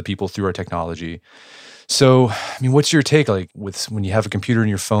relate with other people through our technology. So, what's your take? When you have a computer and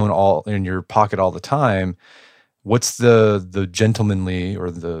your phone all in your pocket all the time, what's the gentlemanly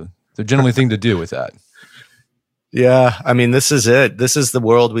or the gentlemanly thing to do with that? Yeah, this is it. This is the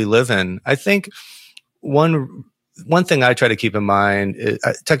world we live in. I think one thing I try to keep in mind is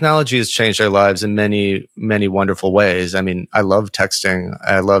technology has changed our lives in many, many wonderful ways. I love texting.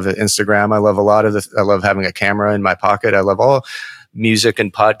 I love Instagram. I love a lot of this. I love having a camera in my pocket. I love all music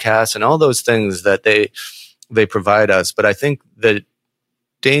and podcasts and all those things that they provide us. But I think the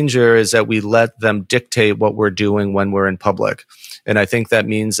danger is that we let them dictate what we're doing when we're in public. And I think that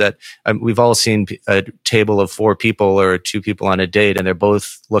means that we've all seen a table of 4 people or 2 people on a date, and they're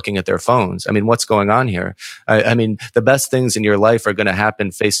both looking at their phones. What's going on here? The best things in your life are going to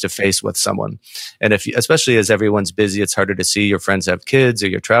happen face to face with someone. And especially as everyone's busy, it's harder to see. Your friends have kids or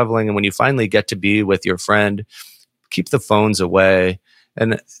you're traveling. And when you finally get to be with your friend, keep the phones away.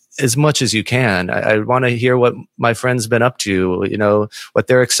 And as much as you can, I want to hear what my friend's been up to, what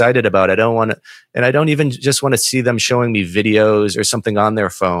they're excited about. I don't even just want to see them showing me videos or something on their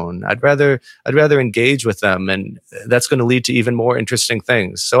phone. I'd rather engage with them, and that's going to lead to even more interesting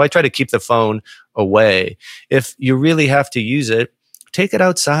things. So I try to keep the phone away. If you really have to use it, take it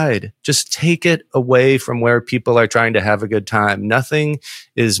outside. Just take it away from where people are trying to have a good time. Nothing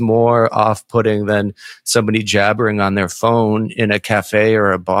is more off-putting than somebody jabbering on their phone in a cafe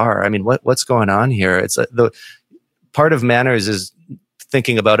or a bar. What's going on here? It's the part of manners is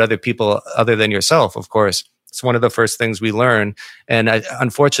thinking about other people other than yourself, of course. It's one of the first things we learn. And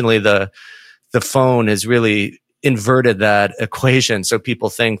unfortunately, the phone has really inverted that equation. So people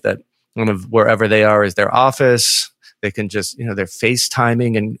think that wherever they are is their office. They can just, they're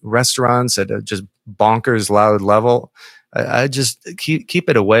FaceTiming in restaurants at a just bonkers loud level. I just keep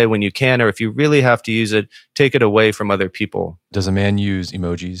it away when you can, or if you really have to use it, take it away from other people. Does a man use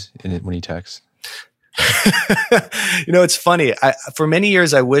emojis in it when he texts? It's funny. For many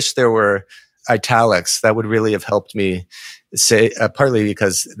years, I wish there were italics. That would really have helped me say, partly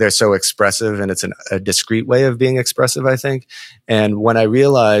because they're so expressive and it's a discreet way of being expressive, I think. And when I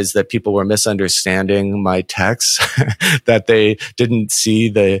realized that people were misunderstanding my texts, that they didn't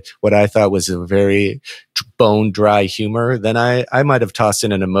see what I thought was a very bone dry humor, then I might have tossed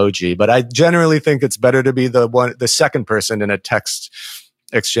in an emoji. But I generally think it's better to be the second person in a text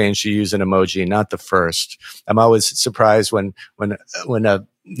exchange to use an emoji, not the first. I'm always surprised when a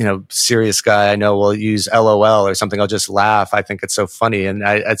serious guy I know will use LOL or something. I'll just laugh. I think it's so funny, and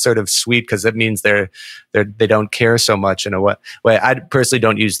it's sort of sweet because it means they don't care so much in a way. I personally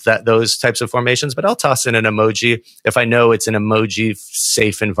don't use those types of formations, but I'll toss in an emoji if I know it's an emoji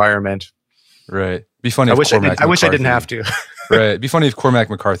safe environment. Right. Be funny. I wish I didn't have to. Right. It'd be funny if Cormac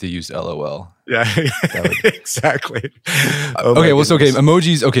McCarthy used LOL. Yeah, exactly. Okay, well, so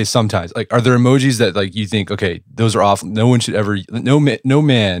emojis. Okay, sometimes are there emojis that you think those are off? No one should ever. No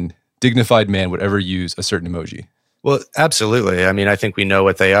man, dignified man, would ever use a certain emoji. Well, absolutely. I mean, I think we know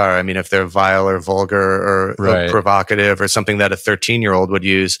what they are. I mean, if they're vile or vulgar or provocative or something that a 13-year-old would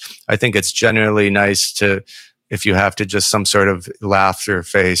use, I think it's generally nice to. If you have to just some sort of laughter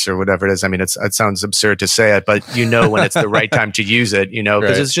face or whatever it is. I mean, it sounds absurd to say it, but when it's the right time to use it,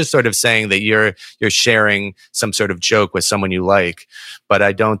 because it's just sort of saying that you're sharing some sort of joke with someone you like. But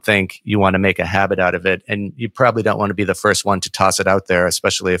I don't think you want to make a habit out of it. And you probably don't want to be the first one to toss it out there,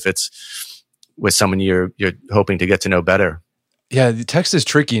 especially if it's with someone you're hoping to get to know better. Yeah, the text is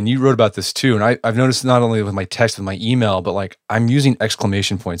tricky, and you wrote about this too. And I've noticed not only with my text, with my email, but I'm using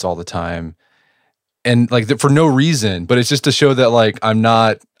exclamation points all the time. And for no reason, but it's just to show that I'm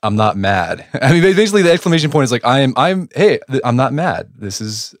not mad. I mean, basically the exclamation point is hey, I'm not mad. This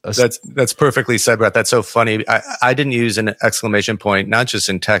is that's perfectly said, Brett. That's so funny. I didn't use an exclamation point, not just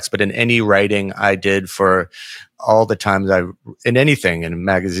in text, but in any writing I did for all the times in anything, in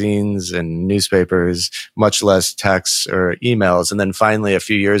magazines and newspapers, much less texts or emails. And then finally, a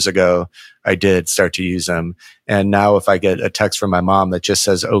few years ago, I did start to use them. And now if I get a text from my mom that just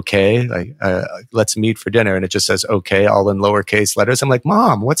says, okay, let's meet for dinner, and it just says, okay, all in lowercase letters, I'm like,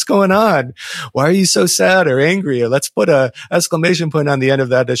 Mom, what's going on? Why are you so sad or angry? Or let's put a exclamation point on the end of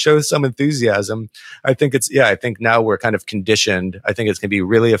that to show some enthusiasm. I think I think now we're kind of conditioned. I think it's going to be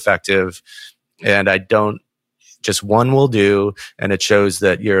really effective. And just one will do, and it shows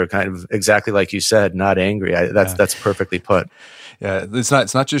that you're kind of exactly like you said, not angry. That's perfectly put. Yeah, it's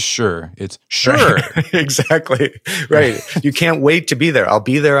not just sure. It's sure. Right. Exactly. Right. You can't wait to be there. I'll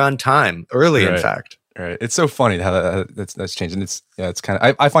be there on time, early, in fact. Right. It's so funny how that's changed, and it's kind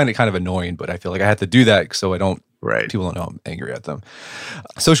of I find it kind of annoying, but I feel like I have to do that so I don't. Right. People don't know I'm angry at them.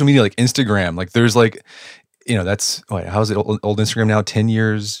 Social media, like Instagram, there's that's how is it old Instagram now? 10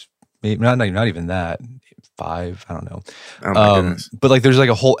 years, maybe not even that. 5, I don't know. Oh my goodness. But there's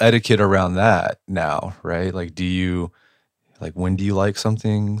a whole etiquette around that now, right? Do you when do you like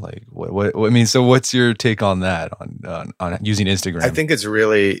something? What I mean, so what's your take on that, on using Instagram? I think it's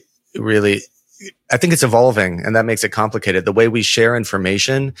really, really, I think it's evolving, and that makes it complicated. The way we share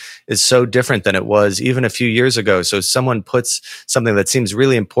information is so different than it was even a few years ago. So someone puts something that seems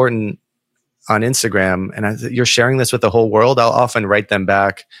really important on Instagram, and you're sharing this with the whole world. I'll often write them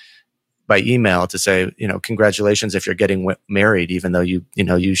back by email to say, congratulations if you're getting married, even though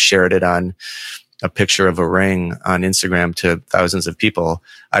you shared it on a picture of a ring on Instagram to thousands of people.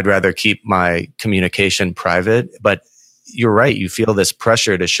 I'd rather keep my communication private, but you're right. You feel this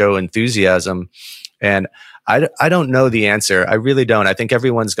pressure to show enthusiasm. And I don't know the answer. I really don't. I think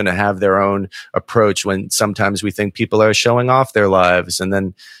everyone's going to have their own approach when sometimes we think people are showing off their lives. And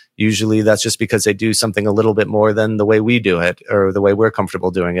then usually that's just because they do something a little bit more than the way we do it or the way we're comfortable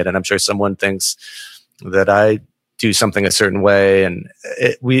doing it. And I'm sure someone thinks that I do something a certain way, and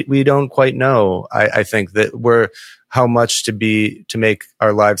we don't quite know. I think that we're how much to make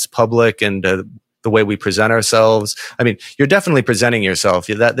our lives public and the way we present ourselves. I mean, you're definitely presenting yourself.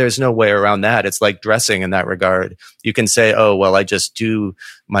 There's no way around that. It's like dressing in that regard. You can say, oh, well, I just do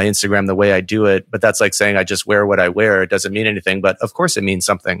my Instagram the way I do it, but that's like saying I just wear what I wear. It doesn't mean anything, but of course it means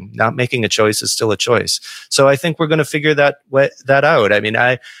something. Not making a choice is still a choice. So I think we're going to figure that out. I mean,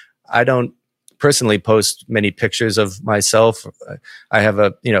 I don't personally post many pictures of myself. I have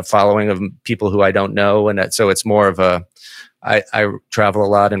a following of people who I don't know, and so it's more of a I travel a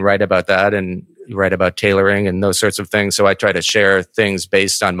lot and write about that and write about tailoring and those sorts of things. So I try to share things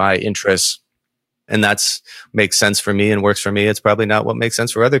based on my interests, and that's makes sense for me and works for me. It's probably not what makes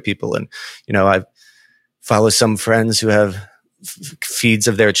sense for other people. And I follow some friends who have feeds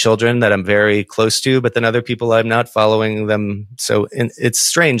of their children that I'm very close to, but then other people I'm not following them. So it's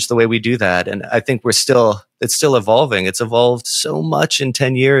strange the way we do that. And I think it's still evolving. It's evolved so much in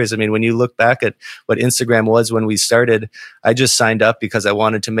 10 years. I mean, when you look back at what Instagram was when we started, I just signed up because I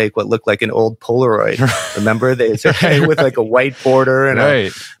wanted to make what looked like an old Polaroid. Remember with like a white border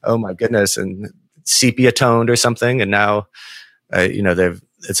and oh my goodness, and sepia toned or something. And now,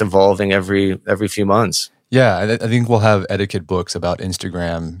 it's evolving every few months. Yeah, I think we'll have etiquette books about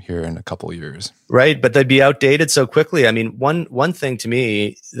Instagram here in a couple of years. Right, but they'd be outdated so quickly. I mean, one thing to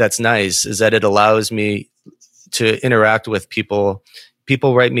me that's nice is that it allows me to interact with people.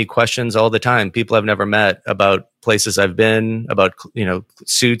 People write me questions all the time, people I've never met, about places I've been, about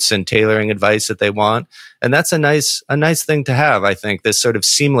suits and tailoring advice that they want. And that's a nice thing to have, I think, this sort of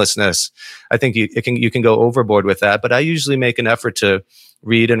seamlessness. I think you can go overboard with that, but I usually make an effort to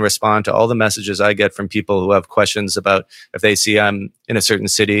read and respond to all the messages I get from people who have questions about if they see I'm in a certain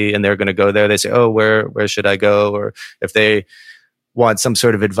city and they're going to go there, they say, oh, where should I go? Or if they want some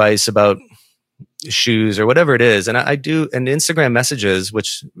sort of advice about shoes or whatever it is. And I do, and Instagram messages,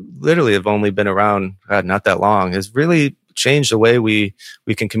 which literally have only been around, not that long, has really changed the way we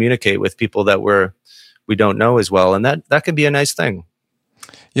can communicate with people that we don't know as well. And that can be a nice thing.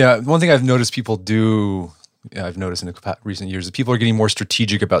 Yeah. One thing I've noticed people do, I've noticed in the recent years, is people are getting more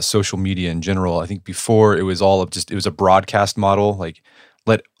strategic about social media in general. I think before it was all of it was a broadcast model, like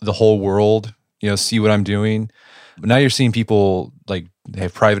let the whole world, see what I'm doing. But now you're seeing people like they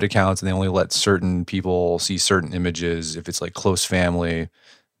have private accounts and they only let certain people see certain images. If it's like close family,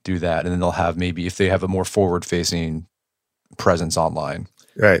 do that. And then they'll have maybe if they have a more forward-facing presence online.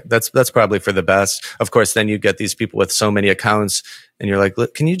 Right. That's probably for the best. Of course, then you get these people with so many accounts and you're like,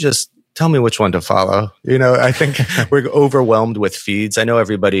 look, can you just tell me which one to follow? I think we're overwhelmed with feeds. I know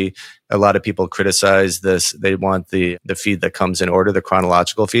a lot of people criticize this. They want the feed that comes in order, the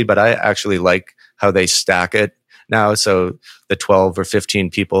chronological feed, but I actually like how they stack it now. So the 12 or 15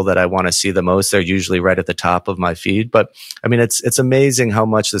 people that I want to see the most, they're usually right at the top of my feed. But I mean, it's amazing how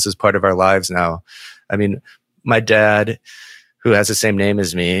much this is part of our lives now. I mean, my dad, who has the same name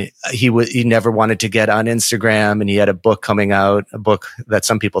as me, he never wanted to get on Instagram, and he had a book coming out, a book that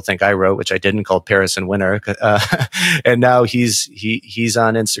some people think I wrote, which I didn't, called Paris in Winter. And now he's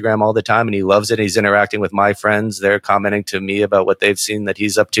on Instagram all the time, and he loves it. He's interacting with my friends; they're commenting to me about what they've seen that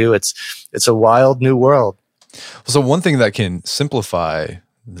he's up to. It's a wild new world. So one thing that can simplify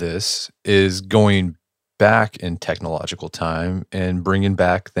this is going back in technological time and bringing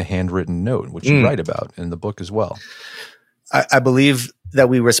back the handwritten note, which you write about in the book as well. I believe that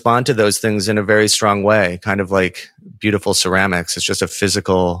we respond to those things in a very strong way, kind of like beautiful ceramics. It's just a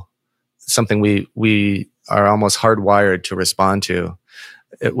physical, something we are almost hardwired to respond to.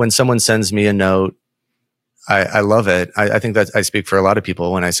 When someone sends me a note, I love it. I think that I speak for a lot of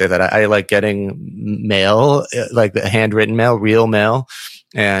people when I say that. I like getting mail, like the handwritten mail, real mail.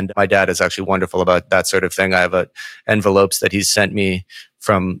 And my dad is actually wonderful about that sort of thing. I have envelopes that he's sent me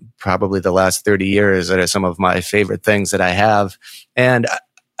from probably the last 30 years that are some of my favorite things that I have. And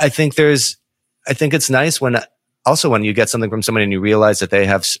I think it's nice when you get something from someone and you realize that they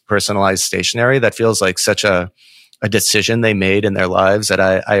have personalized stationery that feels like such a decision they made in their lives that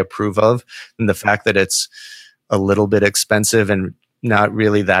I approve of. And the fact that it's a little bit expensive and not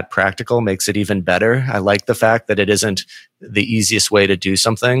really that practical makes it even better. I like the fact that it isn't the easiest way to do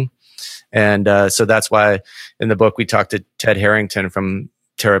something. And so that's why in the book we talked to Ted Harrington from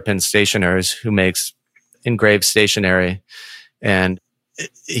Terrapin Stationers, who makes engraved stationery. And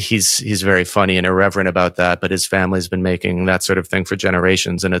he's very funny and irreverent about that, but his family's been making that sort of thing for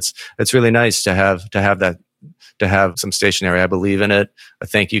generations. And it's really nice to have that, to have some stationery. I believe in it. A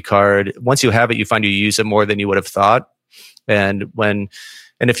thank you card. Once you have it, you find you use it more than you would have thought. And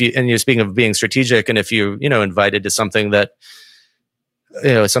you're speaking of being strategic, and if you're invited to something that,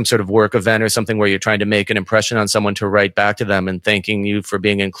 some sort of work event or something where you're trying to make an impression on someone, to write back to them and thanking you for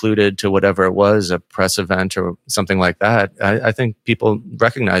being included to whatever it was, a press event or something like that. I think people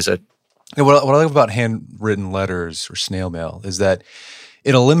recognize it. And what I like about handwritten letters or snail mail is that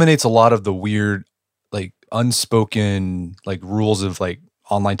it eliminates a lot of the weird, like unspoken, like rules of like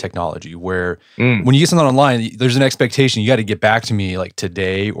online technology, where when you get something online, there's an expectation you got to get back to me like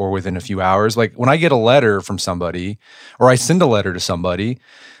today or within a few hours. Like when I get a letter from somebody or I send a letter to somebody,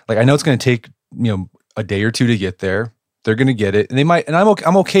 like I know it's going to take a day or two to get there. They're going to get it. And they might, and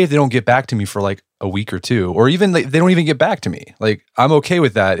I'm okay if they don't get back to me for like a week or two, or even they don't even get back to me. Like, I'm okay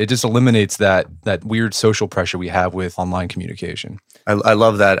with that. It just eliminates that weird social pressure we have with online communication. I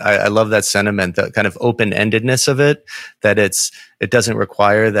love that. I love that sentiment, the kind of open-endedness of it, that it doesn't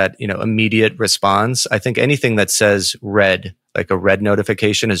require that, immediate response. I think anything that says read, like a red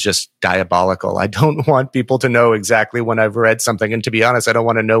notification, is just diabolical. I don't want people to know exactly when I've read something. And to be honest, I don't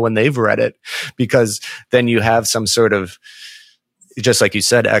want to know when they've read it, because then you have some sort of, just like you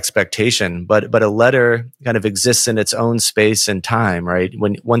said, expectation. But a letter kind of exists in its own space and time, right?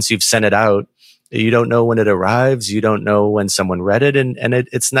 Once you've sent it out, you don't know when it arrives. You don't know when someone read it. And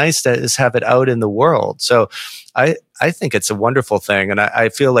it's nice to just have it out in the world. So I think it's a wonderful thing. And I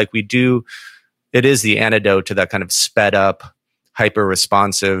feel like it is the antidote to that kind of sped up, hyper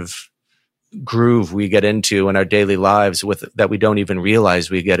responsive groove we get into in our daily lives that we don't even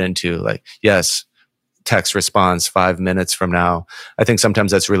realize we get into. Like, yes, text response 5 minutes from now. I think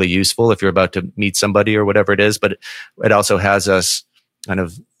sometimes that's really useful if you're about to meet somebody or whatever it is, but it also has us kind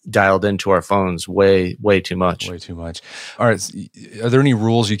of dialed into our phones way too much. Way too much. All right. Are there any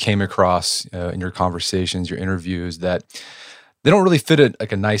rules you came across in your conversations, your interviews, that they don't really fit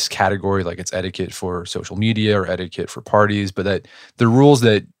like a nice category, like it's etiquette for social media or etiquette for parties, but that the rules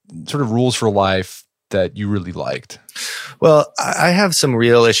that sort of rules for life that you really liked? Well, I have some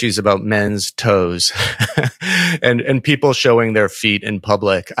real issues about men's toes and people showing their feet in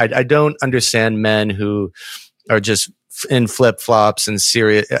public. I don't understand men who are just in flip-flops in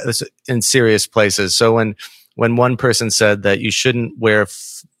serious places. So when one person said that you shouldn't wear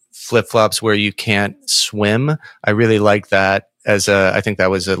flip-flops where you can't swim, I really like that. I think that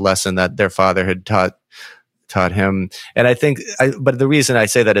was a lesson that their father had taught him. And I think, but the reason I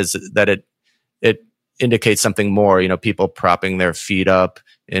say that is that it indicates something more. People propping their feet up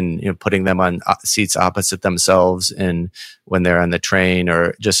and putting them on seats opposite themselves, and when they're on the train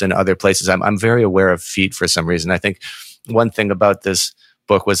or just in other places. I'm very aware of feet for some reason. I think one thing about this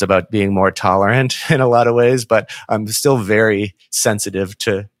book was about being more tolerant in a lot of ways, but I'm still very sensitive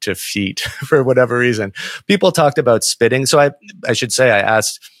to feet for whatever reason. People talked about spitting. So I should say I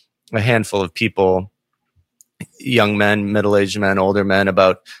asked a handful of people, young men, middle-aged men, older men,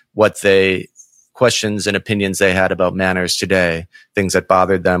 about questions and opinions they had about manners today, things that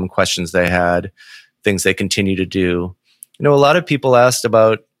bothered them, questions they had, things they continue to do. A lot of people asked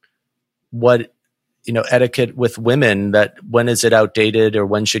about what, etiquette with women, that when is it outdated, or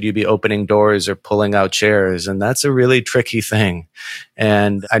when should you be opening doors or pulling out chairs? And that's a really tricky thing.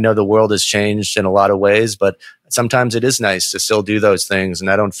 And I know the world has changed in a lot of ways, but sometimes it is nice to still do those things.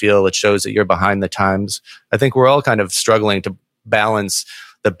 And I don't feel it shows that you're behind the times. I think we're all kind of struggling to balance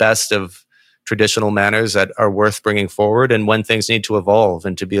the best of traditional manners that are worth bringing forward and when things need to evolve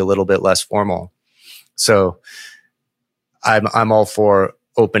and to be a little bit less formal. So I'm all for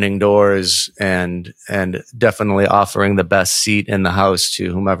opening doors and definitely offering the best seat in the house to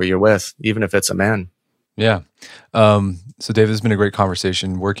whomever you're with, even if it's a man. Yeah. So David, this has been a great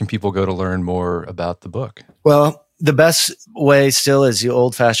conversation. Where can people go to learn more about the book? Well, the best way still is the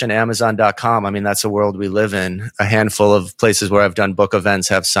old-fashioned Amazon.com. I mean, that's the world we live in. A handful of places where I've done book events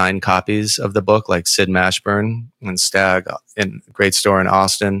have signed copies of the book, like Sid Mashburn and Stag in a great store in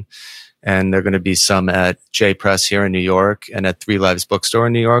Austin. And there are going to be some at J Press here in New York and at Three Lives Bookstore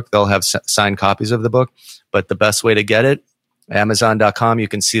in New York. They'll have signed copies of the book. But the best way to get it, Amazon.com. You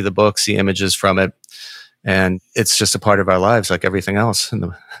can see the book, see images from it. And it's just a part of our lives, like everything else in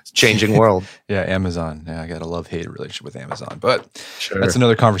the changing world. Yeah, Amazon. Yeah, I got a love-hate relationship with Amazon. But sure, that's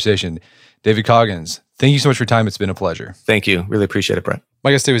another conversation. David Coggins, thank you so much for your time. It's been a pleasure. Thank you. Really appreciate it, Brett.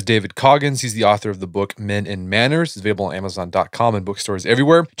 My guest today was David Coggins. He's the author of the book Men and Manners. It's available on Amazon.com and bookstores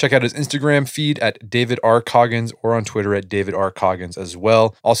everywhere. Check out his Instagram feed at David R. Coggins or on Twitter at David R. Coggins as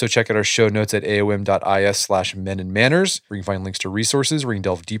well. Also, check out our show notes at aom.is/menandmanners, where you can find links to resources where you can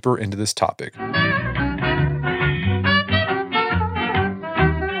delve deeper into this topic.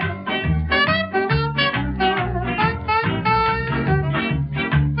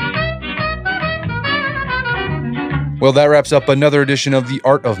 Well, that wraps up another edition of the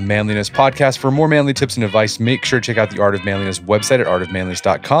Art of Manliness podcast. For more manly tips and advice, make sure to check out the Art of Manliness website at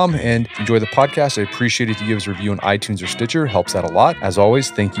artofmanliness.com. And if you enjoy the podcast, I appreciate it if you give us a review on iTunes or Stitcher. It helps out a lot. As always,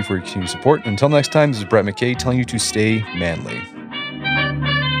 thank you for your continued support. Until next time, this is Brett McKay telling you to stay manly.